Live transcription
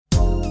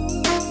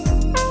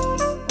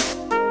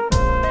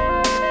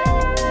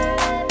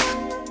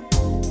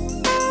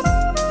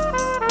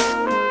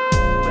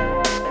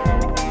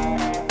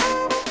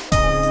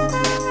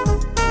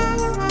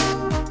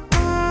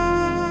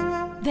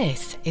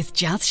is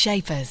Jazz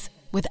Shapers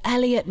with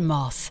Elliot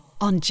Moss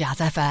on Jazz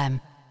FM.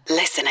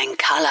 Listen in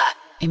colour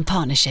in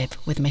partnership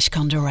with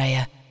Mishcon de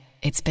Reya.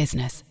 It's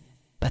business,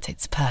 but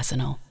it's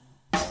personal.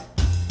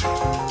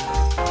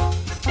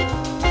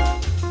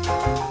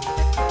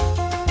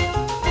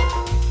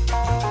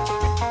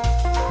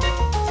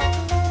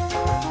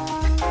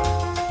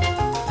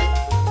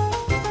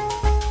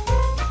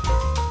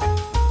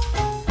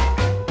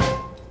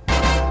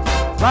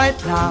 Right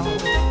now,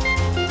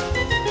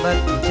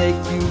 let me take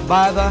you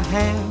by the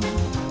hand.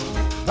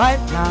 Right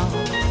now,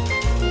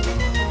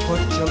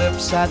 put your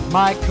lips at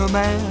my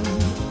command.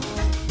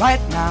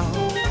 Right now,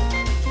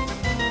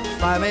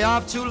 fly me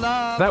off to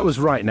love. That was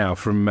Right Now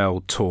from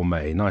Mel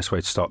Torme. Nice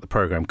way to start the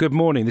programme. Good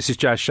morning, this is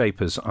Jazz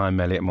Shapers. I'm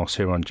Elliot Moss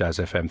here on Jazz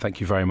FM.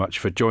 Thank you very much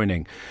for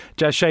joining.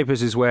 Jazz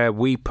Shapers is where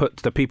we put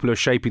the people who are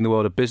shaping the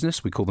world of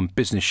business, we call them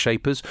business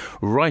shapers,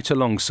 right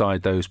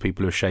alongside those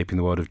people who are shaping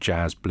the world of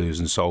jazz, blues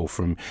and soul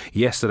from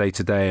yesterday,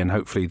 today and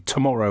hopefully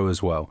tomorrow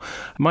as well.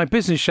 My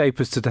business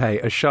shapers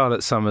today are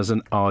Charlotte Summers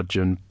and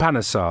Arjun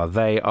Panesar.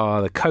 They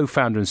are the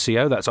co-founder and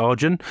CEO, that's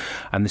Arjun,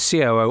 and the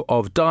COO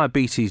of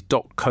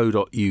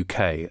diabetes.co.uk,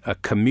 a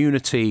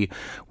community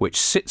which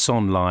sits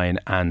online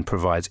and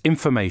provides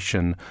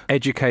information,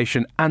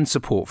 education and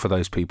support for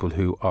those people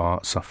who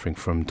are suffering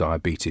from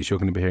diabetes. You're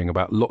going to be hearing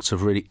about lots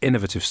of really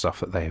innovative stuff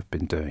that they have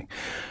been doing.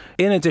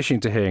 In addition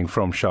to hearing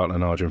from Charlotte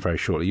and Arjun very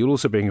shortly, you'll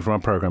also be hearing from our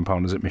programme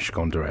partners at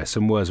Mishcon de Reya,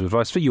 some words of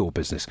advice for your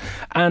business.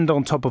 And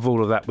on top of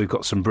all of that, we've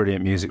got some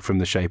brilliant music from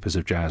the shapers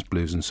of jazz,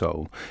 blues and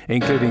soul,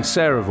 including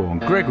Sarah Vaughan,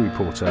 Gregory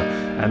Porter,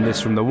 and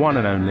this from the one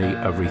and only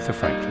Aretha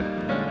Franklin.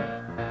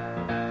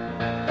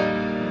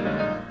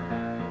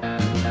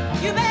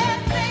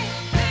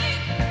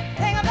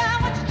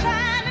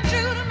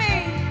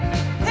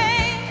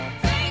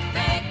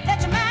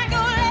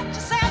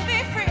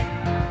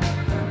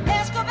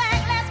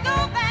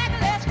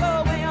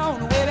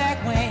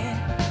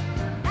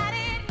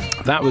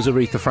 That was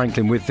Aretha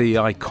Franklin with the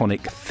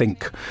iconic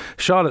Think.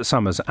 Charlotte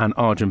Summers and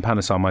Arjun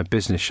Panesar are my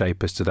business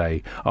shapers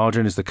today.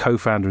 Arjun is the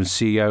co-founder and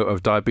CEO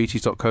of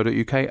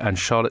diabetes.co.uk and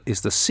Charlotte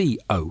is the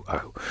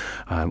COO.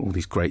 All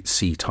these great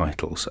C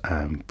titles.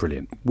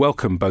 Brilliant.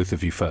 Welcome both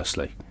of you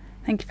firstly.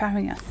 Thank you for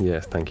having us.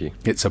 Yes, thank you.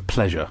 It's a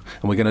pleasure.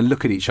 And we're going to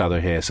look at each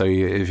other here. So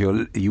if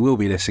you will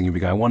be listening, you'll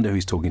be going, I wonder who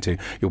he's talking to.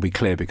 You'll be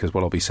clear because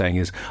what I'll be saying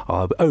is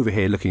I'll be over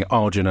here looking at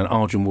Arjun and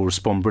Arjun will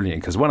respond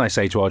brilliantly. Because when I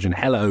say to Arjun,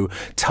 hello,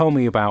 tell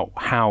me about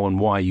how and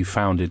why you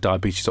founded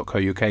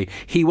diabetes.co.uk,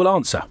 he will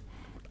answer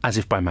as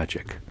if by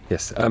magic.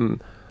 Yes.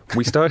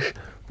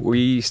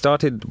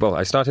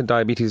 I started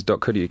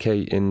diabetes.co.uk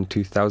in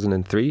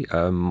 2003.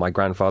 My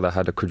grandfather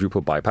had a quadruple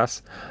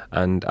bypass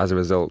and as a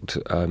result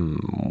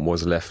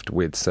was left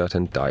with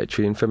certain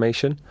dietary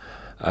information.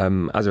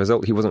 As a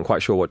result, he wasn't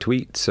quite sure what to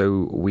eat,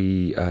 so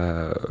we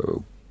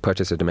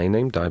purchased a domain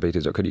name,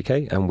 diabetes.co.uk,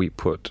 and we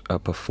put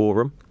up a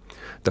forum.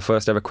 The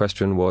first ever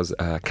question was,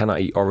 can I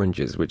eat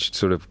oranges? Which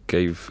sort of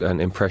gave an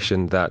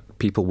impression that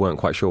people weren't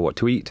quite sure what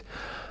to eat.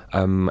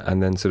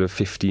 And then sort of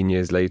 15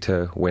 years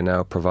later, we're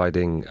now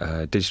providing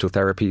digital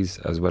therapies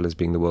as well as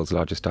being the world's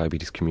largest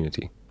diabetes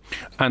community.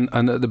 And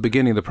at the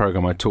beginning of the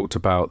programme, I talked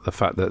about the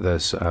fact that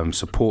there's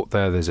support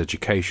there, there's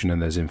education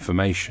and there's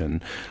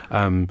information.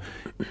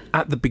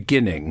 At the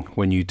beginning,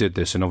 when you did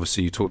this, and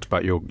obviously you talked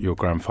about your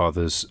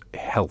grandfather's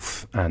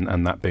health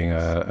and that being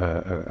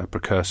a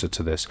precursor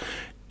to this,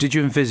 did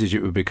you envisage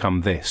it would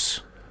become this?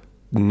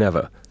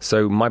 Never.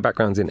 So my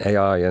background's in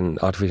AI and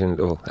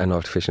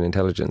artificial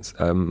intelligence.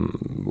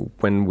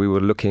 When we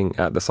were looking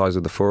at the size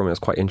of the forum, it was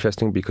quite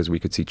interesting because we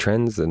could see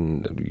trends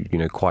and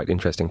quite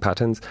interesting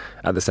patterns.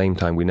 At the same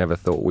time, we never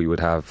thought we would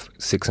have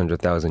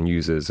 600,000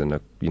 users and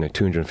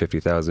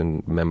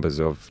 250,000 members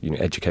of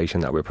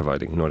education that we're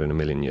providing. Not in a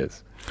million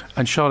years.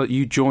 And Charlotte,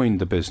 you joined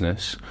the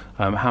business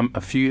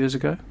a few years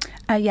ago?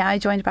 Yeah, I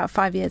joined about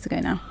 5 years ago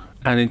now.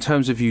 And in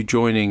terms of you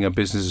joining a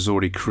business that's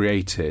already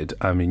created,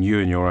 I mean, you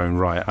in your own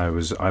right, I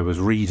was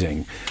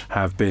reading,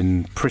 have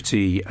been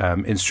pretty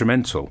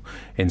instrumental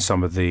in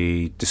some of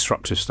the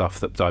disruptive stuff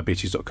that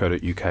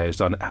diabetes.co.uk has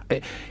done.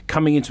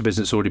 Coming into a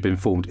business that's already been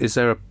formed,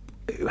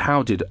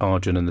 how did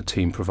Arjun and the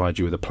team provide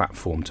you with a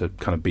platform to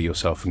kind of be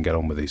yourself and get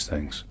on with these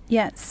things?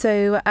 Yeah,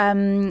 so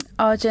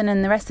Arjun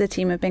and the rest of the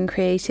team have been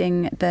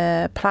creating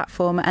the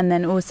platform and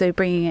then also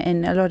bringing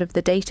in a lot of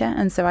the data.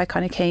 And so I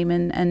kind of came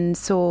and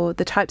saw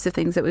the types of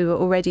things that we were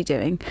already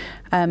doing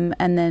and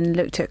then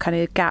looked at kind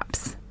of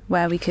gaps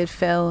where we could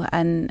fill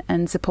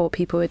and support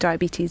people with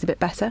diabetes a bit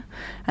better.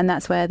 And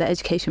that's where the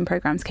education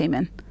programs came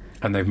in.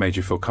 And they've made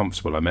you feel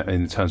comfortable,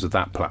 in terms of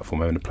that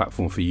platform, a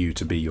platform for you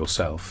to be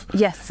yourself.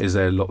 Yes. Is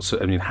there lots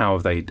of, how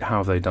have they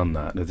done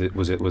that?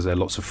 Was there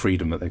lots of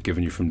freedom that they've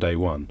given you from day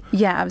one?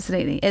 Yeah,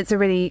 absolutely. It's a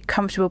really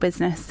comfortable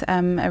business,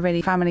 a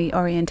really family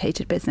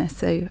orientated business.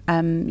 So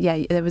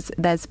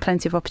there's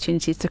plenty of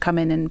opportunities to come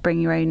in and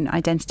bring your own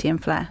identity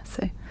and flair.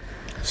 So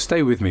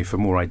Stay with me for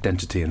more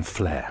identity and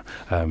flair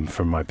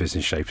from my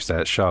business shapers there.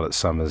 It's Charlotte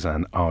Summers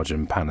and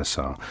Arjun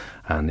Panesar,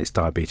 and it's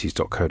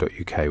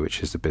diabetes.co.uk,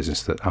 which is the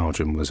business that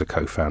Arjun was a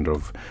co-founder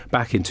of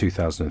back in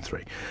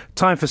 2003.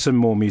 Time for some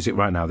more music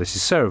right now. This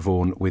is Sarah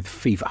Vaughan with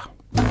Fever.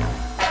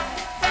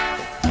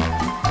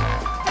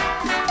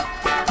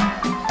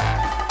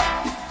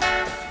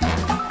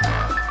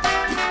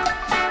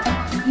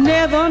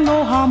 Never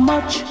know how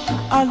much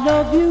I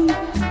love you,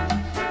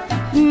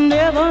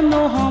 never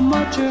know how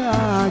much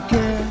I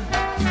care.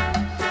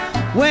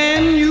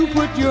 When you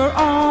put your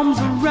arms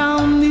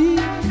around me,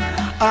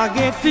 I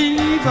get fever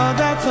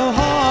that's so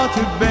hard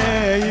to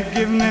bear. You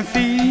give me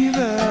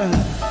fever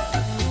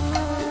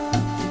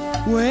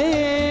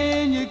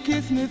when you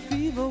kiss me,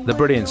 fever. The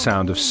brilliant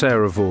sound of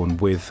Sarah Vaughan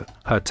with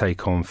her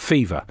take on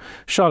Fever.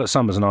 Charlotte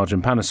Summers and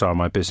Arjun Panesar are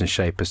my business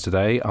shapers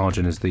today.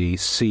 Arjun is the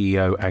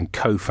CEO and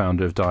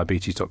co-founder of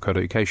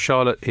diabetes.co.uk.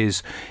 Charlotte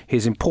is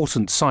his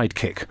important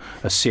sidekick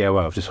as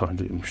COO.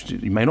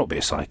 You may not be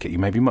a sidekick, you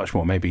may be much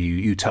more. Maybe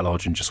you tell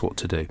Arjun just what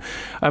to do.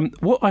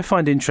 What I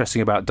find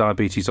interesting about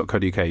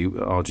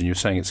diabetes.co.uk, Arjun, you're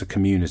saying it's a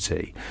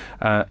community.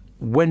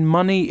 When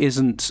money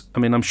isn't, I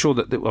mean, I'm sure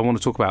that I want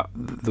to talk about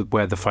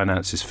where the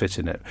finances fit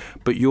in it,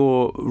 but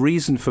your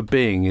reason for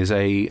being is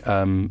a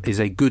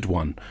good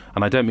one.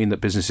 And I don't mean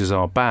that businesses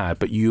are bad,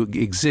 but you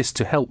exist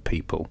to help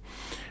people.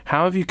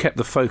 How have you kept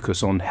the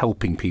focus on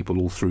helping people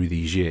all through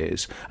these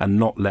years and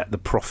not let the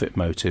profit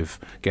motive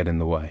get in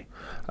the way?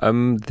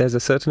 There's a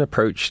certain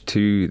approach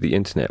to the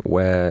internet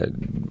where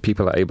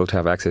people are able to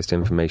have access to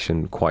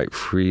information quite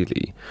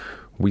freely.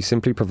 We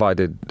simply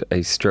provided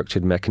a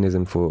structured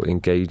mechanism for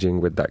engaging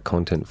with that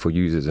content for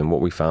users, and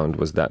what we found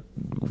was that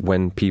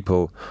when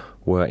people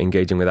were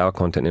engaging with our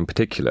content in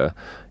particular,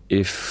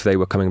 if they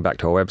were coming back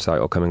to our website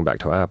or coming back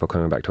to our app or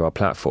coming back to our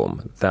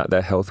platform, that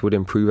their health would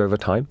improve over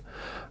time.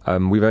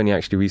 We've only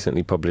actually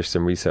recently published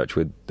some research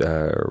with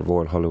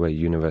Royal Holloway,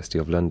 University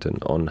of London,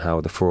 on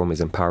how the forum is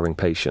empowering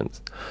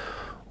patients.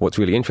 What's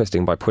really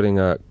interesting, by putting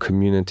a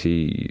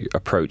community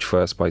approach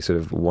first, by sort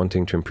of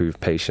wanting to improve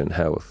patient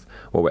health,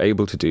 what we're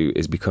able to do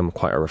is become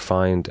quite a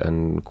refined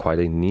and quite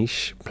a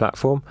niche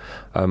platform.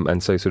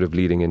 And so sort of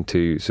leading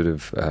into sort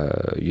of,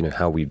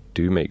 how we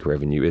do make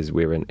revenue is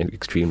we're an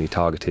extremely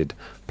targeted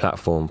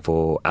platform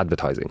for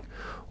advertising.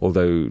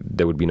 Although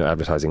there would be no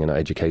advertising in our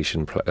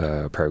education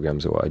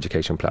programs or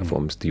education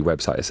platforms, the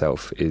website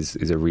itself is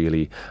a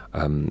really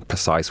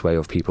precise way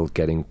of people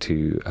getting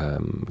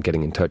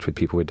in touch with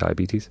people with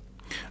diabetes.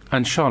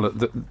 And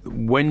Charlotte,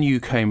 when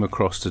you came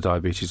across to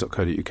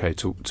diabetes.co.uk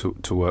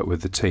to work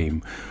with the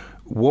team,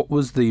 what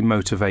was the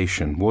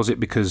motivation? Was it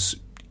because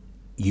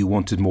you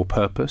wanted more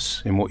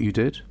purpose in what you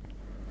did?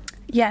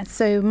 Yeah,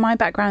 so my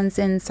background's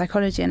in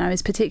psychology, and I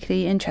was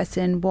particularly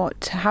interested in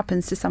what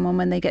happens to someone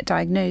when they get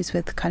diagnosed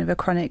with kind of a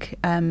chronic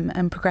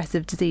and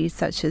progressive disease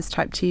such as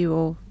type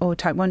 2 or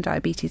type 1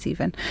 diabetes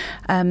even.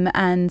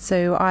 And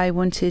so I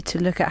wanted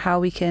to look at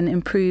how we can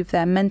improve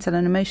their mental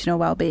and emotional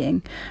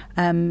well-being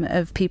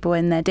of people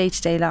in their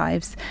day-to-day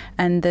lives,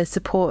 and the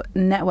support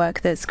network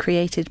that's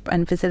created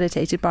and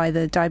facilitated by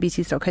the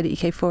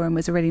diabetes.co.uk forum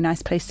was a really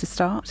nice place to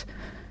start.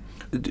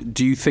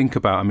 Do you think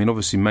about, I mean,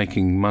 obviously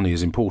making money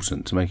is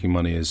important. Making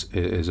money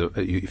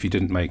if you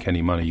didn't make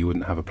any money, you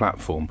wouldn't have a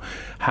platform.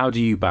 How do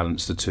you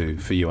balance the two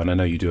for you? And I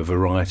know you do a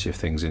variety of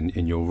things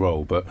in your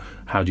role, but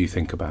how do you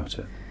think about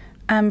it?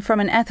 From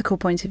an ethical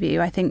point of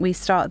view, I think we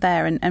start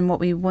there, and what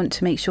we want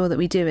to make sure that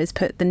we do is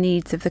put the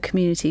needs of the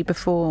community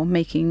before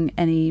making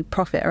any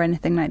profit or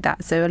anything like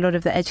that. So a lot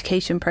of the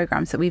education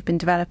programs that we've been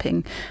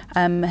developing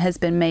has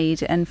been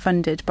made and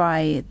funded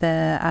by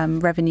the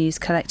revenues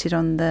collected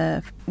on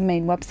the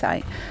main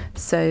website.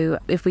 So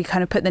if we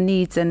kind of put the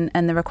needs and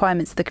the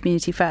requirements of the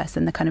community first,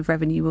 then the kind of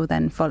revenue will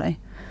then follow.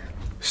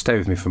 Stay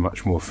with me for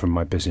much more from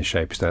my business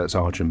shapers. That's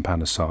Arjun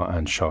Panesar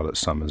and Charlotte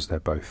Summers.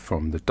 They're both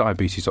from the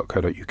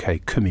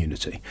diabetes.co.uk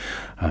community.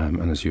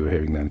 And as you were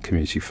hearing then,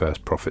 community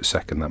first, profit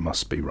second, that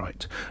must be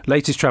right.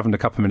 Latest travel in a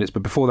couple of minutes,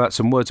 but before that,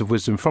 some words of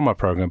wisdom from our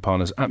programme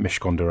partners at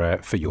Mishcon de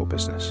Reya for your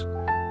business.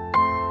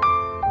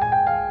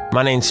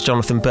 My name's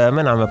Jonathan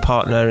Berman. I'm a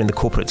partner in the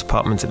corporate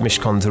department at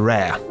Mishcon de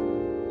Reya.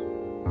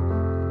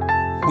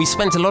 We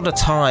spent a lot of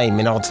time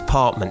in our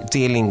department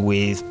dealing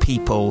with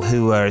people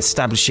who are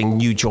establishing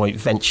new joint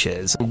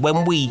ventures.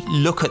 When we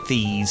look at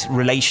these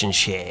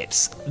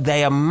relationships,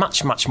 they are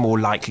much, much more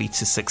likely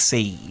to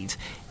succeed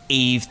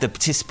if the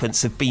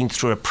participants have been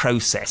through a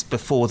process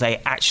before they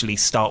actually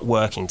start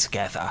working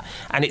together.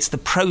 And it's the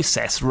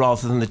process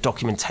rather than the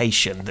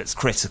documentation that's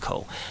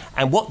critical.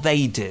 And what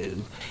they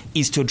do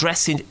is to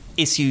address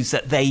issues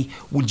that they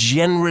would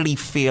generally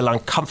feel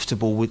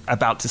uncomfortable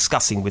about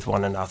discussing with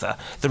one another.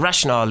 The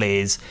rationale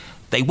is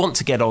they want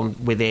to get on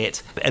with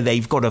it, and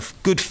they've got a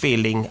good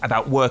feeling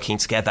about working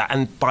together.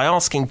 And by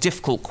asking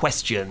difficult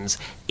questions,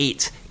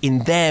 it,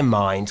 in their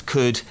mind,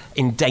 could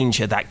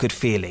endanger that good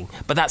feeling.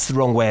 But that's the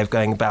wrong way of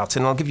going about it.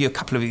 And I'll give you a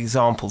couple of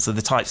examples of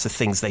the types of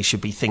things they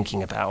should be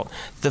thinking about.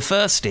 The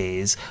first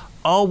is,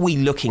 are we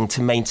looking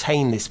to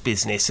maintain this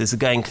business as a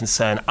going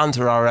concern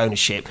under our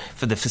ownership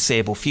for the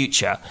foreseeable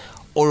future?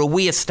 or are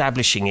we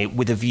establishing it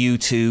with a view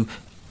to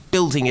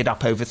building it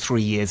up over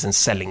 3 years and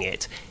selling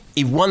it?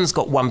 If one's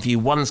got one view,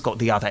 one's got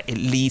the other, it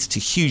leads to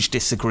huge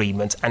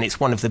disagreement, and it's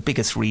one of the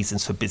biggest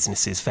reasons for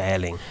businesses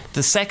failing.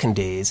 The second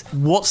is,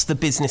 what's the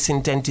business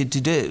intended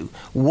to do?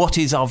 What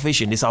is our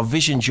vision? Is our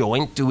vision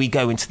joint? Do we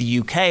go into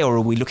the UK, or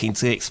are we looking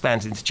to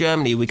expand into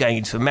Germany? Are we going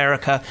into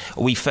America?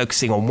 Are we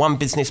focusing on one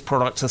business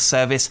product or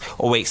service,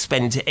 or are we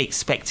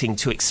expecting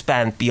to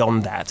expand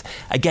beyond that?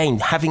 Again,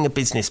 having a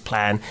business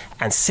plan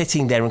and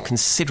sitting there and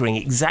considering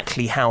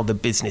exactly how the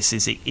business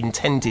is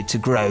intended to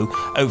grow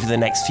over the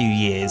next few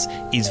years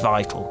is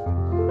vital.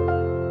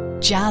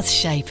 Jazz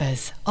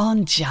Shapers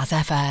on Jazz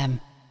FM.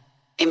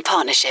 In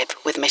partnership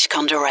with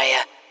Mishcon de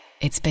Reya.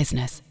 It's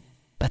business,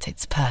 but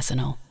it's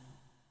personal.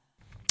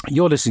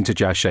 You're listening to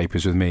Jazz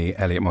Shapers with me,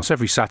 Elliot Moss.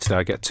 Every Saturday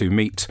I get to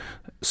meet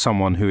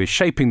someone who is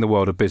shaping the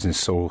world of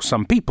business, or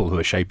some people who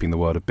are shaping the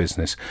world of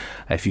business.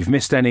 If you've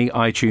missed any,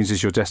 iTunes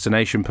is your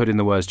destination. Put in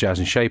the words Jazz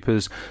and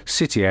Shapers.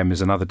 CityM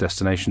is another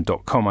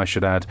destination.com, I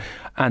should add.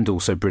 And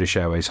also British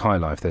Airways High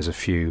Life. There's a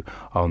few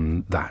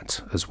on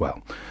that as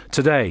well.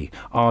 Today,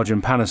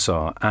 Arjun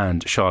Panesar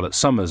and Charlotte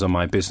Summers are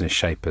my business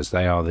shapers.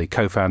 They are the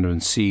co-founder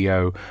and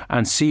CEO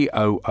and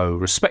COO,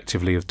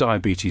 respectively, of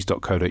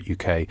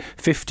diabetes.co.uk,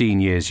 15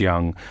 years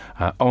young,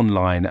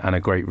 online, and a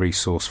great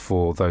resource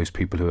for those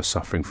people who are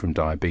suffering from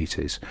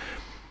diabetes.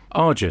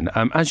 Arjun,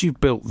 as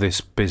you've built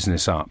this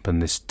business up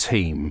and this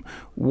team,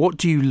 what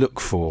do you look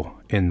for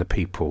in the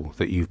people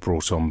that you've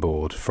brought on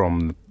board,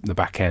 from the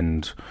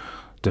back-end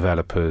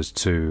developers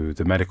to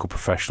the medical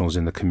professionals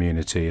in the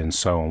community and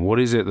so on? What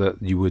is it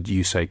that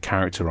you say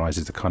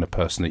characterises the kind of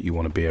person that you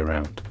want to be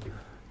around?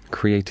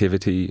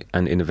 Creativity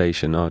and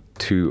innovation are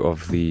two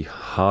of the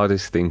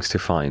hardest things to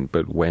find,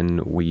 but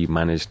when we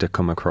manage to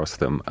come across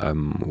them,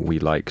 we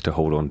like to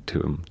hold on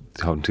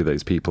to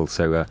those people.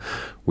 So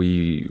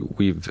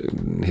we've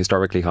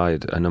historically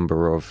hired a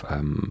number of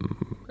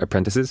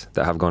apprentices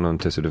that have gone on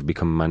to sort of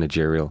become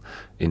managerial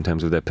in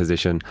terms of their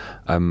position.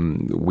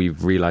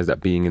 We've realised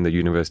that being in the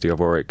University of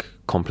Warwick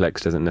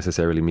complex doesn't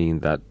necessarily mean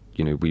that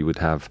we would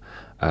have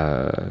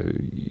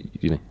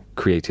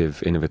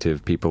creative,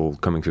 innovative people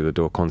coming through the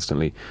door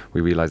constantly.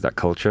 We realise that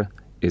culture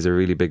is a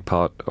really big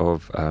part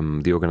of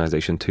the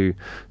organisation too.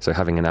 So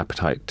having an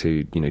appetite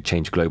to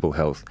change global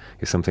health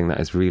is something that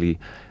is really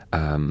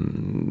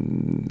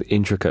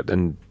intricate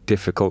and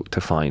difficult to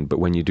find. But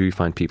when you do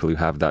find people who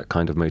have that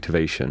kind of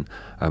motivation,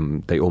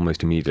 they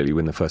almost immediately,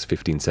 within the first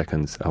 15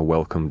 seconds, are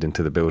welcomed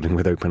into the building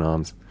with open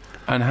arms.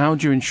 And how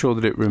do you ensure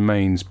that it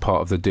remains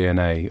part of the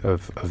DNA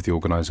of the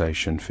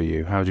organisation for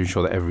you? How do you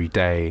ensure that every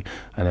day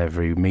and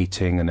every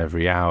meeting and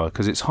every hour,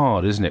 because it's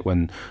hard, isn't it,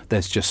 when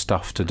there's just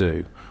stuff to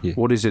do? Yeah.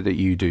 What is it that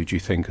you do you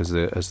think, as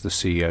the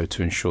CEO,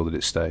 to ensure that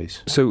it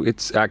stays? So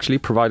it's actually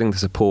providing the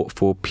support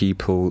for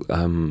people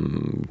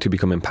to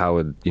become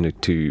empowered,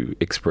 to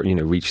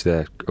reach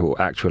their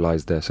or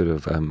actualise their sort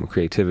of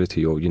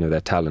creativity or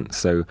their talent.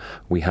 So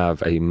we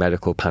have a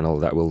medical panel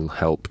that will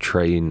help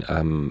train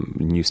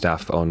new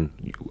staff on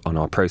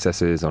our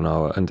processes, on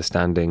our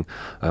understanding,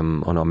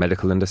 on our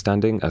medical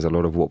understanding, as a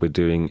lot of what we're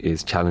doing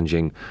is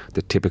challenging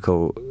the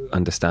typical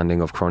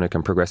understanding of chronic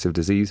and progressive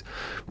disease.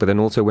 But then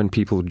also when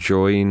people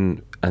join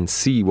and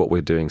see what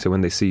we're doing, so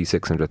when they see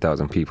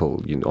 600,000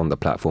 people on the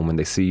platform, when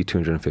they see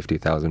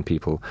 250,000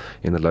 people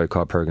in the low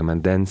carb program,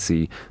 and then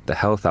see the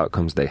health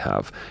outcomes they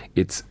have,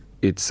 it's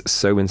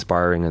so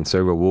inspiring and so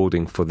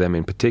rewarding for them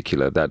in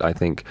particular that I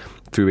think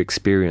through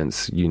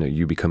experience,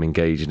 you become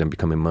engaged and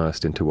become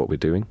immersed into what we're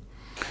doing.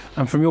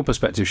 And from your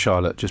perspective,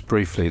 Charlotte, just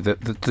briefly,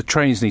 the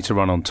trains need to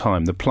run on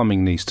time, the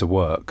plumbing needs to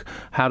work.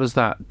 How does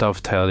that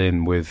dovetail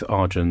in with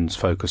Arjun's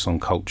focus on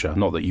culture?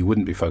 Not that you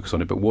wouldn't be focused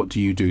on it, but what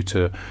do you do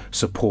to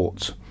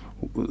support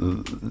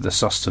the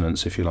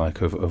sustenance, if you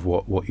like, of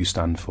what you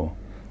stand for?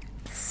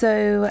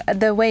 So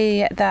the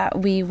way that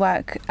we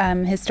work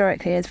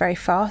historically is very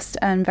fast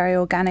and very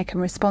organic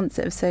and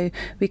responsive. So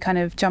we kind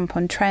of jump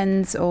on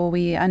trends, or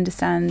we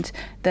understand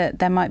that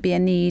there might be a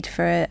need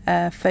for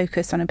a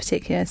focus on a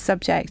particular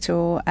subject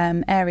or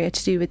area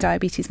to do with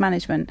diabetes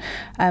management.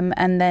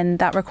 And then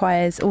that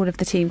requires all of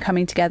the team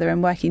coming together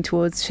and working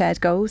towards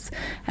shared goals.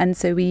 And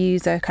so we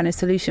use a kind of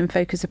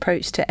solution-focused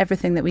approach to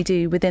everything that we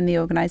do within the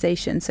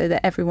organisation, so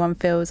that everyone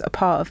feels a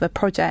part of a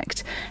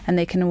project and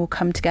they can all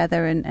come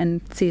together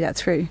and see that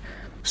through.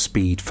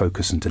 Speed,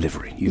 focus and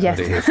delivery. You heard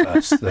it here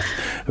first.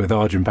 With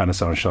Arjun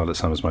Panesar and Charlotte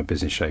Summers, my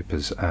business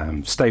shapers.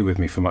 Stay with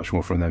me for much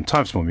more from them.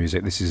 Time for more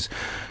music. This is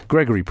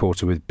Gregory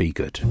Porter with Be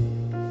Good.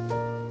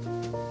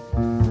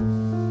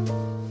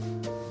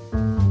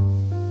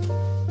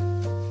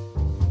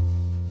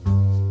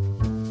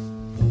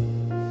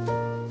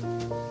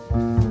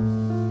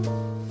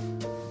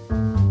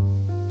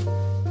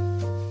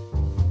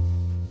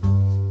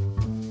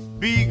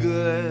 Be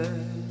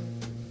good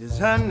is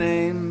her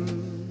name.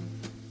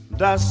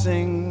 I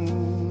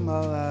sing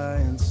my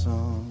lion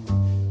song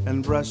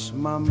and brush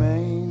my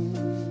mane.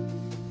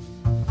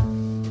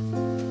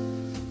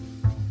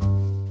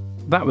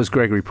 That was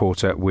Gregory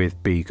Porter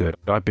with Be Good.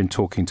 I've been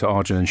talking to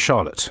Arjun and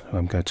Charlotte.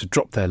 I'm going to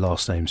drop their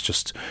last names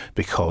just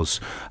because.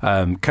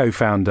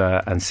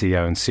 Co-founder and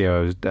CEO and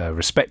COO,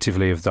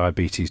 respectively, of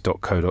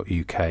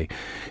diabetes.co.uk.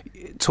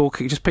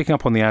 Just picking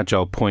up on the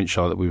agile point,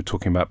 Charlotte, we were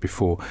talking about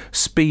before,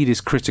 speed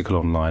is critical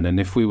online. And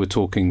if we were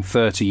talking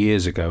 30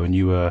 years ago and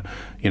you were,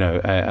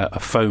 a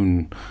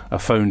phone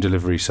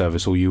delivery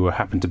service, or you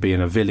happened to be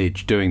in a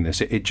village doing this,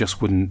 it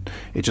just wouldn't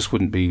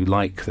be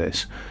like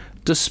this.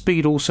 Does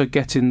speed also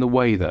get in the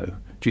way, though?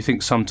 Do you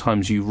think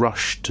sometimes you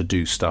rush to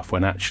do stuff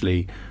when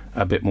actually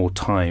a bit more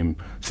time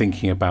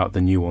thinking about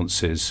the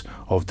nuances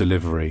of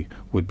delivery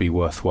would be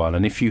worthwhile?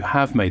 And if you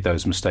have made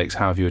those mistakes,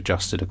 how have you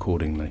adjusted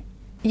accordingly?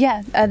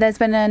 Yeah, there's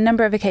been a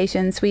number of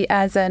occasions. We,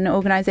 as an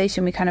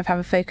organisation, we kind of have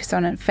a focus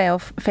on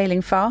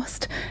failing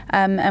fast,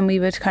 and we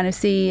would kind of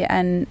see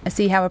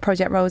how a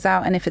project rolls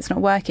out, and if it's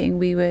not working,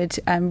 we would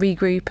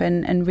regroup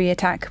and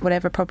re-attack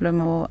whatever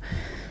problem or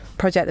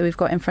project that we've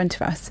got in front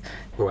of us.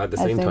 Well, at the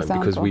same time,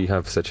 because we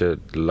have such a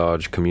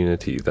large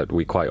community that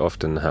we quite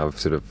often have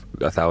sort of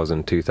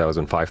 1,000,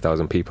 2,000,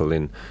 5,000 people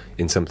in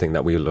something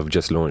that we'll have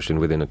just launched in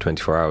within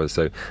 24 hours.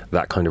 So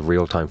that kind of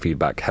real-time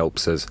feedback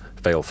helps us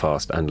fail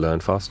fast and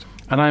learn fast.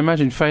 And I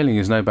imagine failing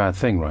is no bad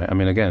thing, right? I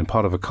mean, again,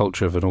 part of a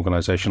culture of an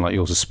organisation like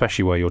yours,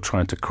 especially where you're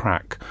trying to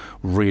crack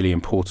really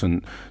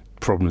important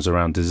problems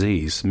around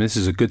disease. I mean, this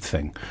is a good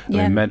thing.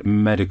 Yeah. I mean,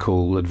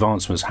 medical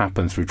advancements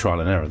happen through trial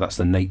and error. That's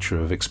the nature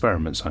of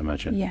experiments, I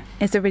imagine. Yeah,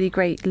 it's a really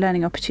great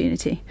learning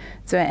opportunity.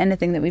 So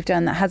anything that we've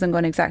done that hasn't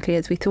gone exactly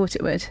as we thought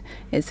it would,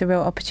 it's a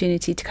real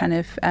opportunity to kind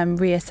of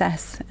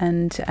reassess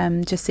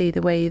and just see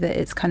the way that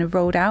it's kind of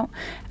rolled out,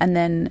 and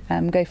then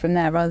go from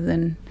there, rather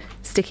than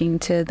sticking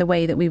to the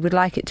way that we would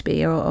like it to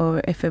be,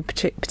 or if a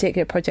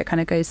particular project kind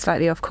of goes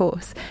slightly off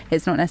course,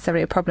 it's not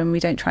necessarily a problem. We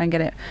don't try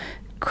and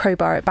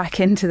crowbar it back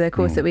into the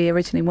course that we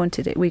originally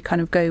wanted it. We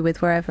kind of go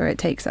with wherever it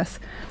takes us.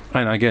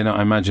 And again,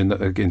 I imagine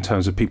that in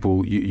terms of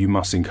people, you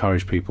must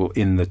encourage people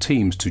in the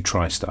teams to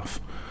try stuff.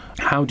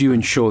 How do you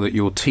ensure that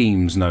your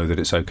teams know that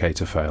it's okay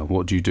to fail?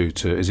 What do you do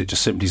is it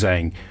just simply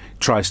saying,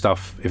 try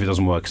stuff, if it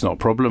doesn't work, it's not a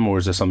problem, or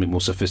is there something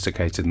more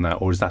sophisticated than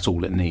that, or is that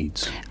all it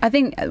needs? I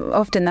think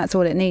often that's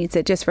all it needs.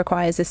 It just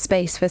requires a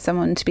space for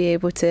someone to be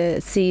able to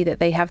see that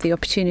they have the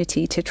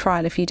opportunity to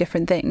trial a few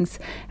different things,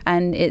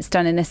 and it's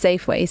done in a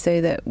safe way,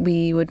 so that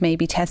we would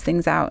maybe test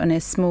things out on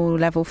a small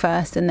level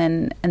first and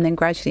then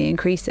gradually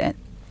increase it.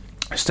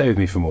 Stay with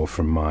me for more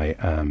from my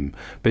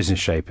business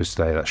shapers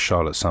today. That's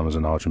Charlotte Summers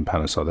and Arjun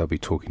Panesar. They'll be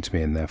talking to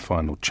me in their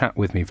final chat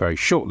with me very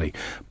shortly.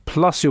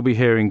 Plus, you'll be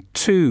hearing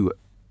two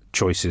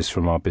choices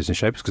from our business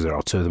shapers, because there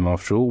are two of them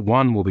after all.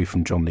 One will be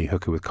from John Lee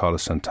Hooker with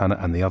Carlos Santana,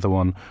 and the other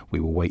one we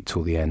will wait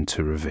till the end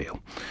to reveal.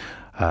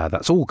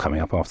 That's all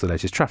coming up after the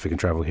latest traffic and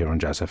travel here on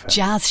Jazz FM.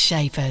 Jazz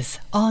Shapers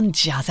on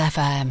Jazz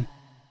FM.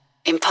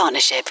 In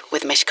partnership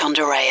with Mishcon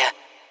de Reya.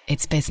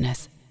 It's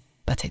business,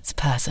 but it's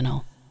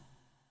personal.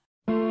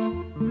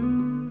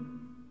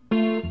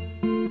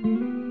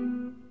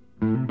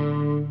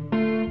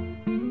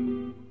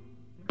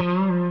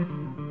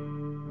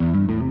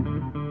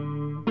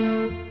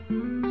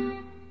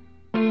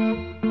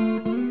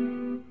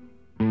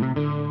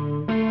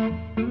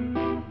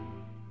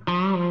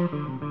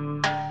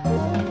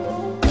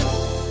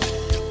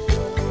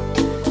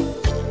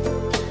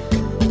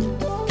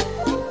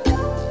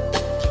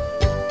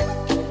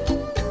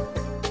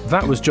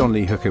 That was John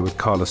Lee Hooker with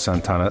Carlos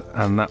Santana,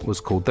 and that was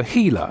called The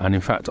Healer. And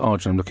in fact,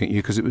 Arjun, I'm looking at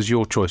you because it was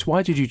your choice.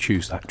 Why did you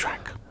choose that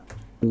track?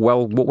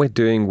 Well, what we're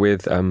doing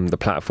with the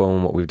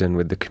platform, what we've done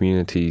with the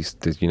communities,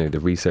 the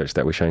research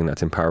that we're showing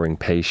that's empowering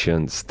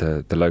patients,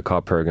 the low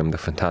carb program, the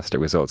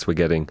fantastic results we're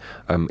getting,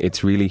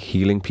 it's really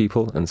healing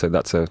people, and so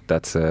that's a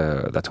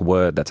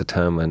word, that's a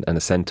term, and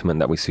a sentiment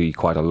that we see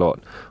quite a lot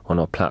on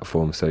our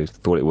platform. So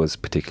thought it was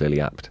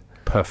particularly apt.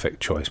 Perfect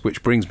choice,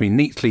 which brings me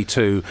neatly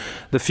to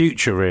the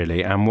future,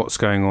 really, and what's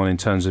going on in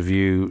terms of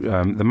you,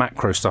 the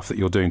macro stuff that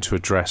you're doing to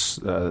address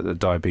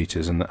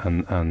diabetes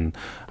and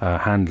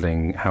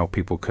handling how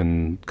people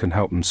can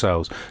help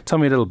themselves. Tell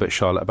me a little bit,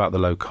 Charlotte, about the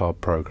low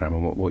carb program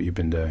and what you've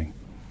been doing.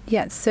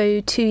 Yeah,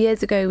 so 2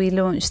 years ago we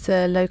launched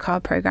the Low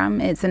Carb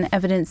Programme. It's an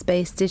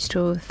evidence-based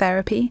digital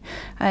therapy.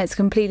 It's a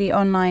completely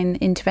online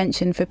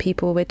intervention for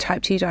people with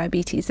type 2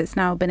 diabetes. It's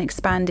now been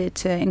expanded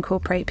to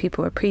incorporate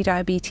people with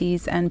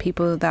pre-diabetes and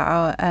people that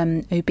are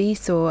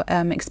obese or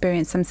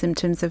experience some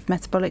symptoms of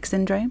metabolic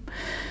syndrome.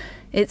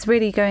 It's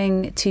really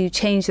going to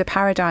change the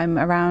paradigm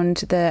around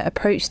the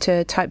approach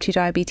to type 2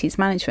 diabetes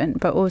management,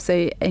 but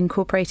also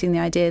incorporating the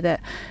idea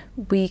that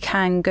we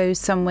can go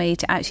some way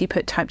to actually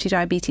put type 2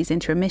 diabetes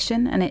into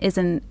remission, and it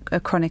isn't a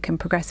chronic and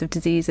progressive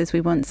disease as we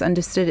once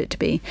understood it to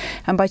be.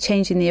 And by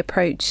changing the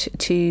approach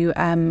to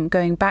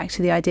going back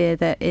to the idea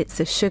that it's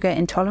a sugar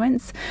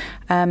intolerance,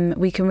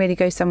 we can really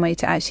go some way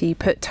to actually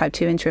put type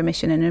 2 into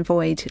remission and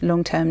avoid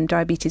long-term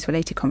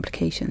diabetes-related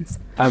complications.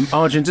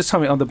 Arjun, just tell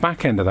me, on the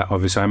back end of that,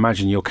 obviously, I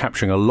imagine you're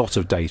capturing a lot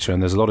of data,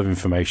 and there's a lot of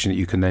information that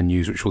you can then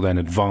use, which will then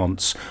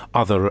advance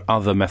other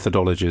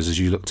methodologies as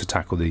you look to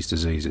tackle these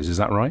diseases. Is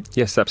that right?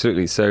 Yes, absolutely.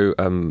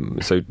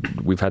 absolutely. So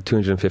we've had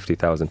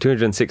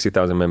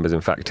 260,000 members,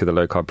 in fact, to the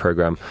low carb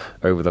program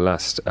over the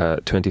last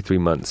 23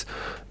 months.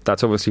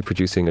 That's obviously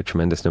producing a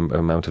tremendous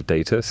amount of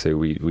data. So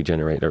we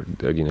generate a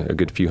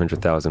good few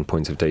 100,000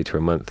 points of data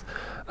a month.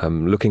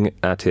 Looking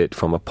at it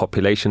from a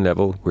population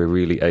level, we're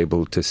really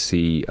able to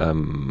see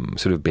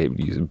sort of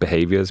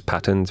behaviors,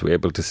 patterns. We're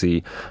able to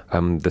see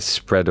the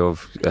spread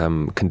of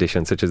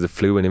conditions such as the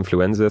flu and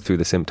influenza through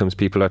the symptoms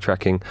people are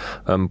tracking.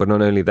 But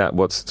not only that,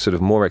 what's sort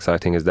of more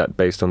exciting is that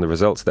based on the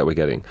results that we're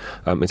getting,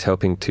 it's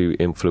helping to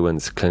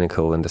influence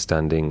clinical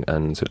understanding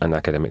and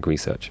academic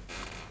research.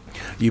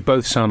 You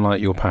both sound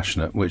like you're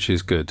passionate, which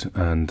is good,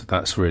 and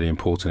that's really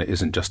important. It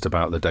isn't just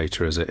about the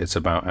data, is it? It's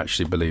about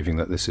actually believing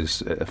that this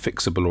is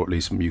fixable, or at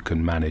least you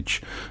can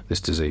manage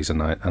this disease, and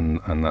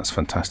that's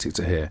fantastic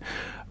to hear.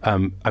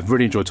 I've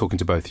really enjoyed talking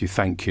to both of you.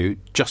 Thank you.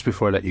 Just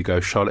before I let you go,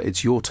 Charlotte,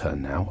 it's your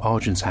turn now.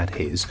 Arjun's had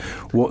his.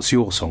 What's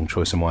your song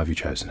choice and why have you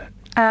chosen it?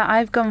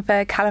 I've gone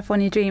for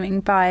California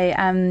Dreaming by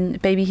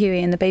Baby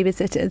Huey and the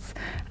Babysitters,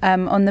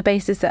 on the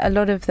basis that a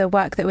lot of the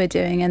work that we're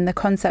doing and the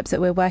concepts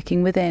that we're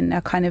working within are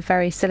kind of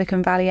very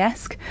Silicon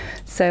Valley-esque.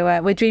 So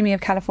we're dreaming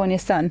of California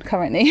sun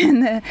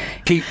currently.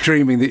 Keep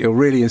dreaming that you're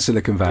really in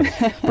Silicon Valley.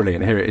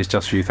 Brilliant. Here it is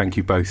just for you. Thank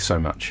you both so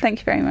much. Thank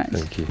you very much.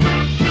 Thank you.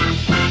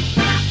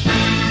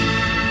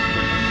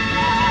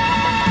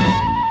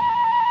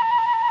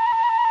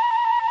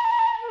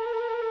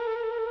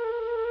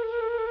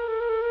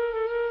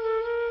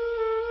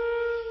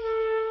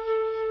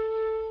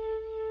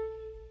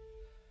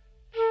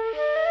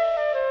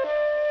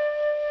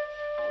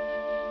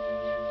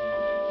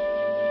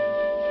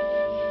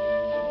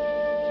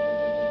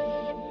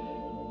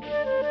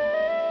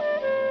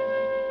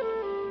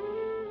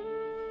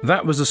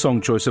 That was the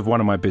song choice of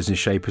one of my business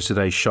shapers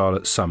today,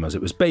 Charlotte Summers.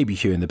 It was Baby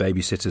Hugh and the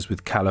Babysitters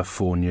with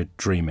California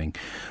Dreaming.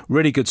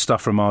 Really good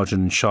stuff from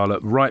Arjun and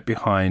Charlotte, right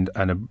behind,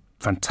 and a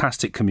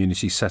fantastic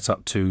community set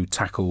up to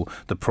tackle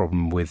the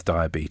problem with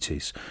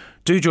diabetes.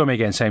 Do join me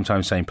again, same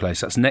time, same place.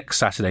 That's next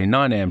Saturday,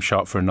 9 a.m.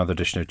 sharp for another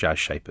edition of Jazz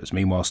Shapers.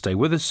 Meanwhile, stay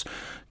with us.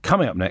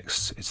 Coming up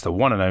next, it's the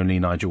one and only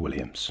Nigel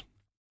Williams.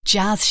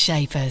 Jazz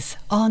Shapers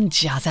on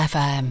Jazz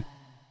FM.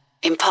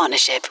 In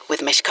partnership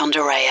with Mishcon de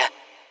Reya.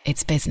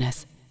 It's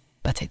business,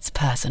 but it's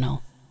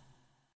personal.